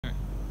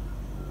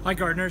Hi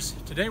gardeners,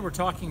 today we're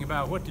talking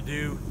about what to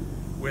do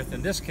with,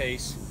 in this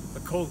case, the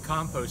cold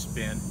compost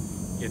bin.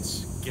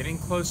 It's getting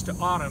close to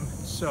autumn,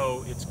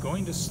 so it's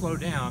going to slow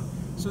down,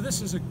 so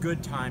this is a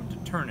good time to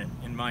turn it,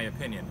 in my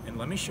opinion, and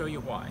let me show you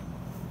why.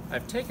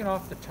 I've taken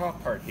off the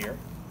top part here.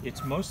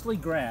 It's mostly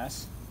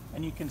grass,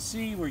 and you can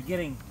see we're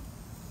getting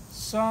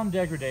some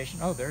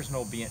degradation. Oh, there's an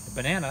old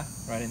banana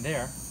right in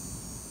there.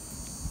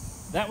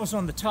 That was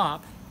on the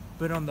top,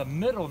 but on the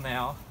middle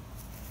now,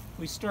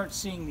 we start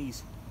seeing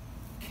these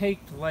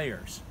caked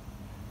layers.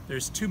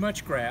 There's too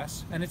much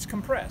grass and it's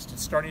compressed.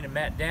 It's starting to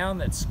mat down.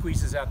 That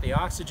squeezes out the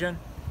oxygen.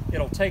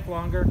 It'll take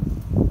longer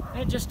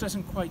and it just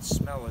doesn't quite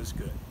smell as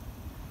good.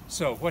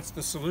 So what's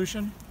the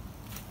solution?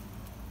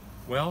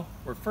 Well,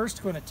 we're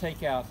first going to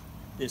take out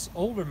this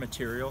older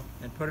material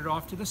and put it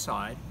off to the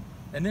side,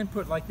 and then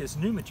put like this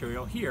new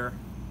material here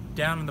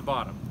down in the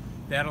bottom.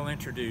 That'll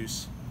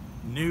introduce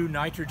new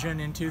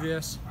nitrogen into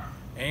this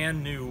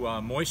and new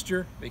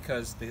moisture,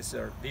 because these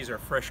are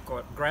fresh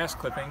grass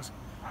clippings.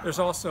 There's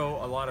also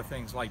a lot of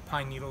things like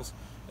pine needles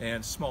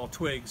and small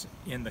twigs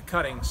in the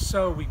cuttings,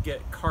 so we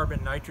get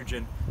carbon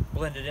nitrogen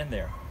blended in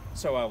there.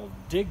 So I will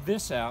dig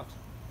this out,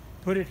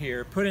 put it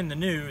here, put in the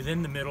new,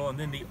 then the middle, and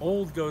then the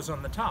old goes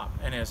on the top.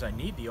 And as I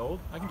need the old,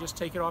 I can just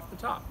take it off the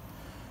top.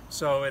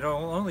 So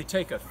it'll only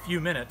take a few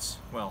minutes,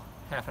 well,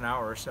 half an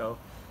hour or so,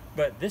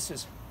 but this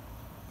is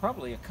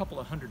probably a couple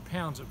of 100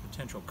 pounds of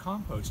potential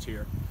compost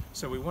here.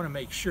 So we want to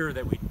make sure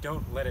that we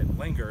don't let it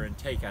linger and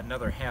take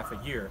another half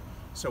a year.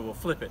 So we'll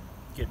flip it,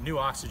 get new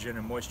oxygen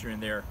and moisture in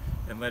there,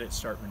 and let it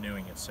start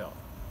renewing itself.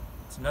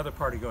 It's another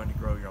part of going to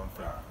grow your own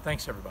food.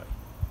 Thanks everybody.